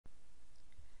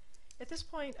At this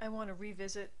point, I want to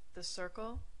revisit the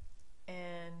circle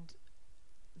and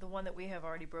the one that we have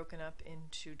already broken up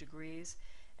into degrees,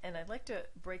 and I'd like to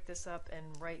break this up and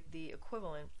write the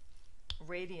equivalent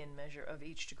radian measure of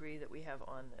each degree that we have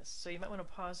on this. So you might want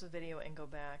to pause the video and go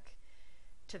back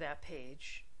to that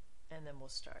page, and then we'll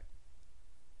start.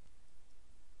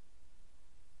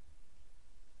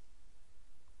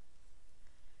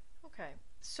 Okay,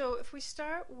 so if we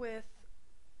start with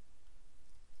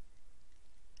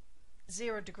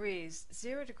 0 degrees,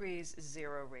 0 degrees is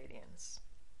 0 radians.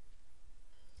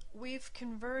 We've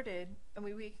converted, and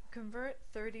we convert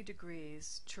 30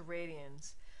 degrees to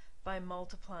radians by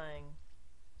multiplying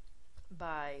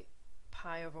by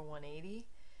pi over 180.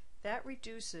 That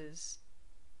reduces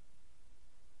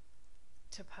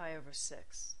to pi over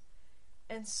 6.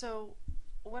 And so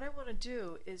what I want to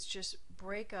do is just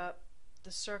break up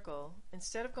the circle.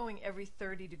 Instead of going every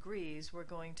 30 degrees, we're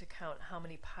going to count how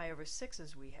many pi over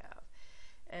 6's we have.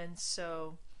 And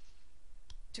so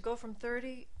to go from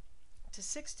 30 to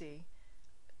 60,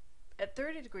 at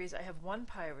 30 degrees I have 1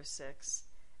 pi over 6.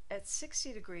 At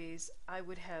 60 degrees I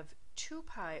would have 2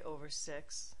 pi over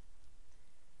 6,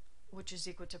 which is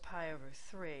equal to pi over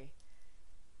 3.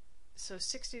 So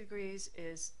 60 degrees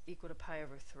is equal to pi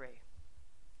over 3.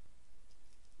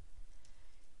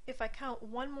 If I count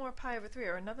one more pi over 3,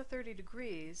 or another 30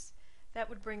 degrees, that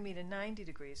would bring me to 90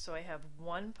 degrees. So I have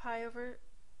 1 pi over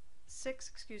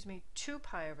 6, 2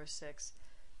 pi over 6.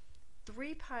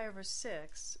 3 pi over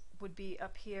 6 would be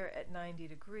up here at 90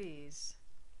 degrees.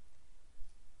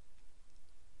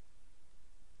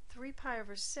 3 pi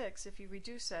over 6, if you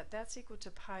reduce that, that's equal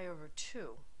to pi over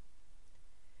 2.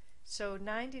 So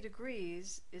 90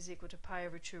 degrees is equal to pi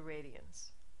over 2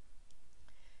 radians.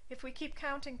 If we keep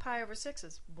counting pi over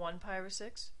 6's, 1 pi over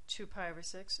 6, 2 pi over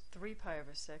 6, 3 pi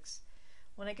over 6.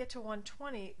 When I get to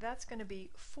 120, that's going to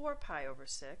be 4 pi over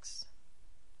 6.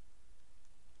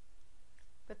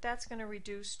 But that's going to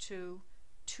reduce to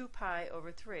 2 pi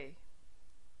over 3.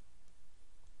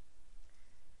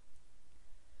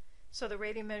 So the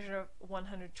radian measure of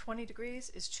 120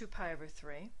 degrees is 2 pi over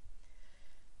 3.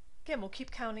 Again, we'll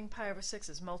keep counting pi over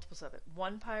 6's, multiples of it.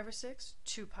 1 pi over 6,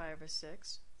 2 pi over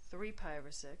 6, 3 pi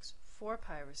over 6, 4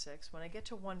 pi over 6. When I get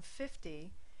to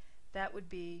 150, that would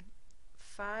be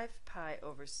 5 pi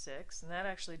over 6, and that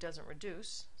actually doesn't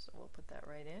reduce, so we'll put that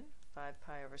right in, 5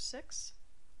 pi over 6.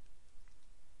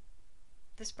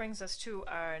 This brings us to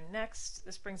our next,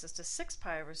 this brings us to 6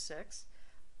 pi over 6,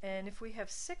 and if we have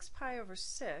 6 pi over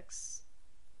 6,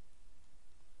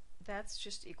 that's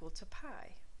just equal to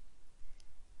pi.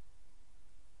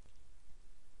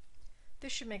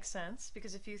 This should make sense,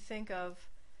 because if you think of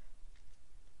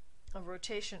a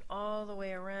rotation all the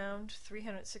way around,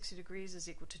 360 degrees is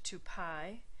equal to 2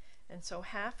 pi, and so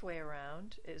halfway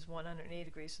around is 180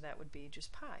 degrees, so that would be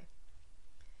just pi.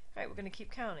 Alright, we're going to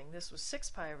keep counting. This was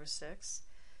 6 pi over 6,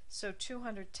 so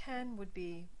 210 would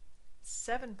be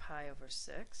 7 pi over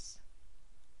 6.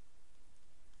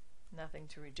 Nothing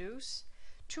to reduce.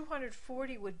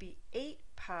 240 would be 8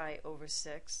 pi over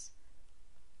 6,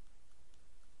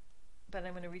 but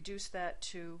I'm going to reduce that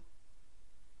to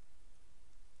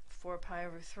 4 pi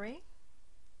over 3.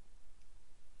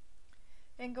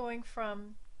 And going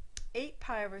from 8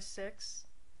 pi over 6,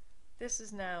 this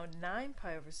is now 9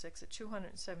 pi over 6 at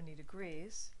 270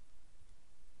 degrees.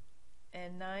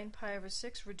 And 9 pi over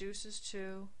 6 reduces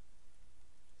to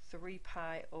 3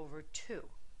 pi over 2.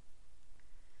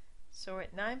 So we're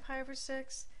at 9 pi over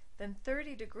 6, then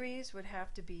 30 degrees would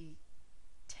have to be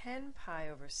 10 pi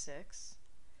over 6,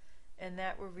 and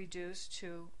that will reduce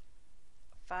to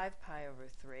 5 pi over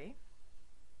 3.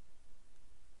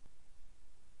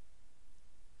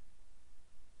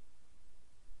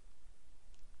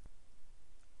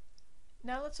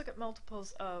 Now let's look at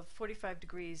multiples of 45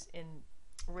 degrees in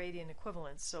radian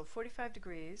equivalence. So 45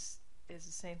 degrees is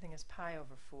the same thing as pi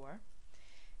over 4,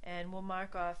 and we'll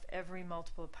mark off every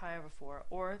multiple of pi over 4,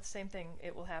 or the same thing,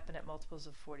 it will happen at multiples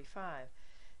of 45.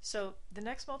 So the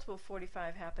next multiple of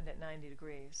 45 happened at 90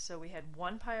 degrees. So we had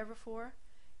 1 pi over 4.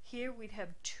 Here we'd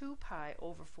have 2 pi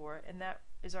over 4, and that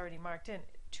is already marked in.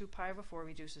 2 pi over 4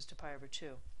 reduces to pi over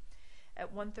 2.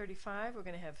 At 135, we're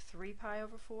going to have 3 pi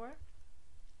over 4.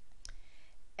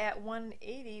 At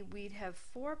 180, we'd have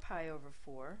 4 pi over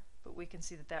 4, but we can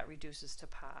see that that reduces to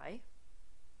pi.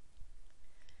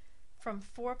 From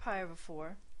 4 pi over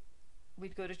 4,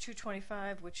 we'd go to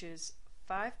 225, which is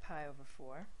 5 pi over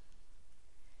 4.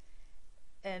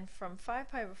 And from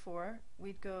 5 pi over 4,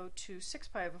 we'd go to 6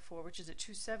 pi over 4, which is at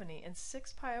 270, and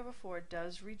 6 pi over 4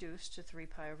 does reduce to 3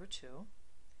 pi over 2.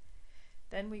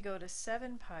 Then we go to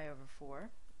 7 pi over 4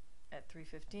 at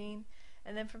 315,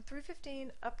 And then from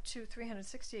 315 up to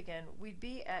 360 again, we'd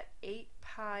be at 8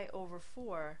 pi over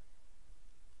 4,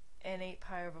 and 8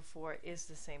 pi over 4 is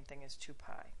the same thing as 2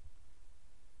 pi.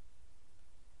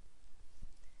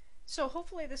 So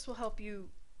hopefully this will help you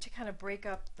to kind of break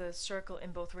up the circle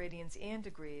in both radians and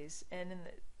degrees, and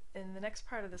in the next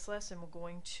part of this lesson we're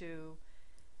going to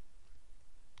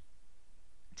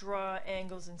draw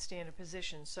angles in standard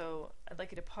position. So I'd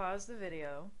like you to pause the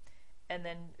video and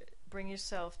then bring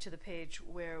yourself to the page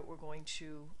where we're going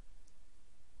to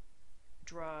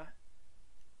draw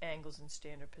angles in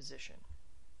standard position.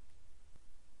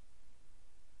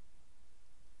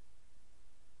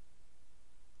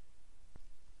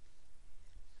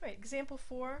 Alright, example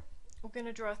 4, we're going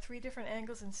to draw 3 different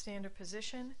angles in standard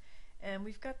position, and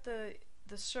we've got the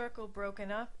circle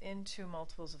broken up into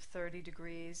multiples of 30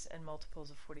 degrees and multiples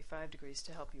of 45 degrees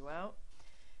to help you out.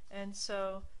 And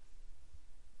so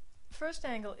first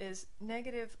angle is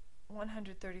negative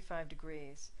 135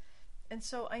 degrees. And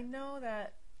so I know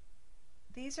that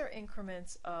these are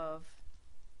increments of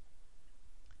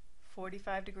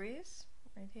 45 degrees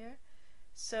right here.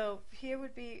 So here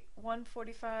would be one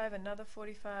 45, another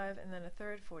 45, and then a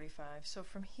third 45. So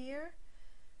from here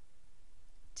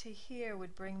to here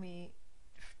would bring me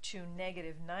to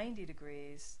negative 90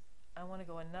 degrees. I want to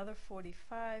go another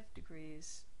 45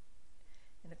 degrees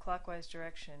in the clockwise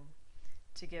direction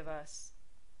to give us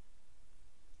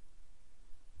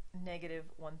negative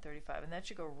 135, and that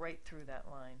should go right through that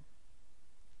line.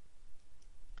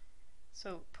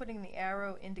 So putting the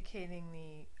arrow indicating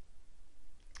the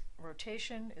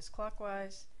rotation is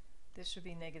clockwise, this would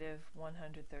be negative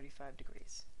 135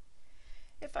 degrees.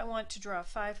 If I want to draw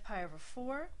 5 pi over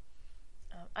 4,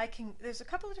 there's a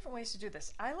couple of different ways to do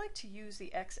this. I like to use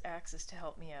the x-axis to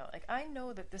help me out. Like, I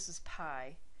know that this is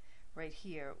pi right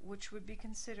here, which would be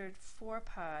considered 4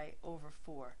 pi over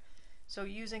 4. So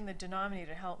using the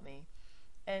denominator to help me.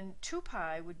 And 2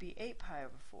 pi would be 8 pi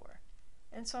over 4.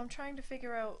 And so I'm trying to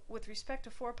figure out, with respect to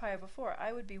 4 pi over 4,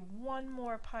 I would be 1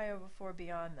 more pi over 4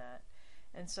 beyond that.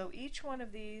 And so each one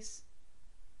of these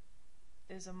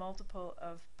is a multiple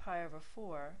of pi over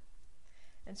 4.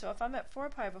 And so if I'm at 4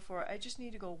 pi over 4, I just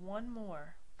need to go 1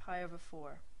 more pi over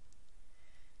 4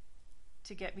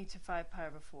 to get me to 5 pi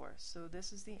over 4. So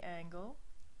this is the angle.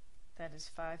 That is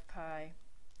 5 pi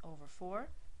over 4.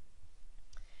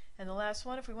 And the last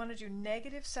one, if we want to do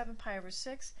negative 7 pi over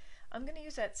 6, I'm going to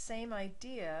use that same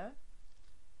idea,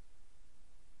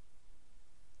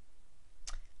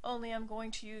 only I'm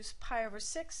going to use pi over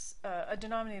 6, a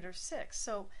denominator of 6.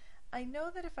 So I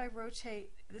know that if I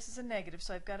rotate, this is a negative,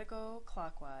 so I've got to go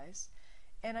clockwise,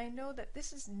 and I know that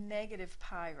this is negative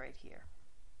pi right here.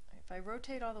 If I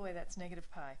rotate all the way, that's negative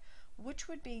pi, which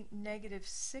would be negative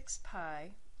 6 pi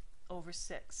over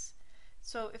 6.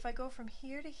 So if I go from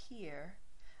here to here,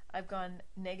 I've gone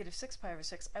negative 6 pi over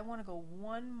 6. I want to go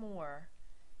 1 more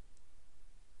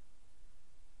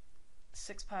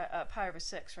 6 pi over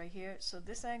 6 right here. So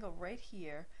this angle right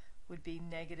here would be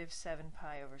negative 7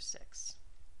 pi over 6.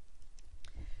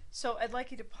 So I'd like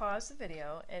you to pause the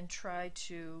video and try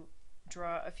to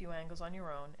draw a few angles on your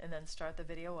own, and then start the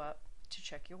video up to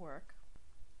check your work.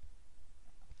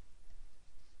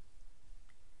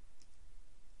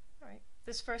 Alright,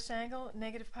 this first angle,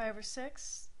 negative pi over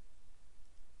 6,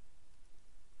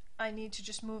 I need to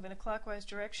just move in a clockwise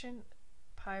direction,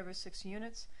 pi over 6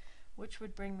 units, which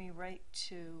would bring me right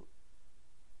to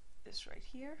this right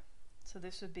here. So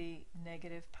this would be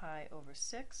negative pi over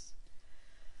 6.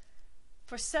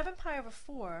 For 7 pi over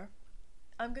 4,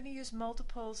 I'm going to use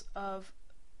multiples of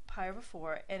pi over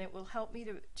 4, and it will help me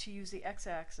to use the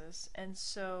x-axis. And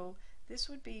so this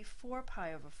would be 4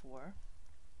 pi over 4.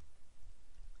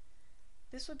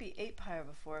 This would be 8 pi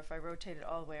over 4 if I rotate it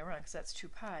all the way around, because that's 2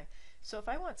 pi. So if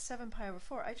I want 7 pi over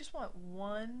 4, I just want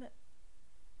 1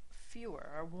 fewer,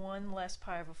 or 1 less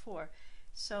pi over 4.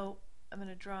 So I'm going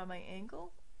to draw my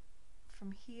angle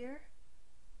from here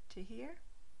to here.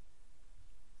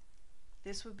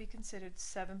 This would be considered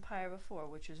 7 pi over 4,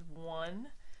 which is 1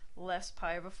 less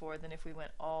pi over 4 than if we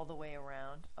went all the way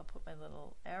around. I'll put my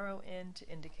little arrow in to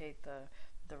indicate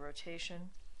the rotation.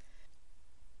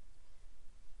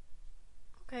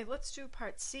 Okay, let's do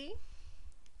part C.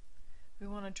 We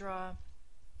want to draw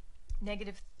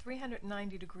negative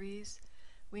 390 degrees.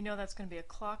 We know that's going to be a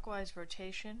clockwise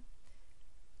rotation.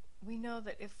 We know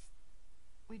that if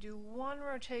we do one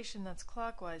rotation that's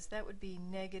clockwise, that would be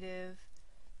negative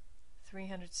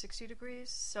 360 degrees.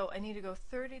 So I need to go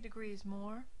 30 degrees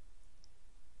more,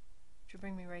 which will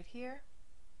bring me right here.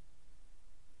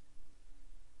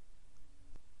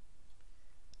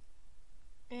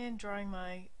 And drawing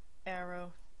my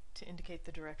arrow to indicate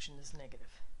the direction is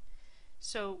negative.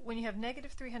 So when you have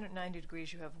negative 390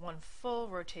 degrees, you have one full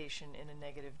rotation in a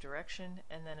negative direction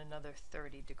and then another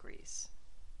 30 degrees.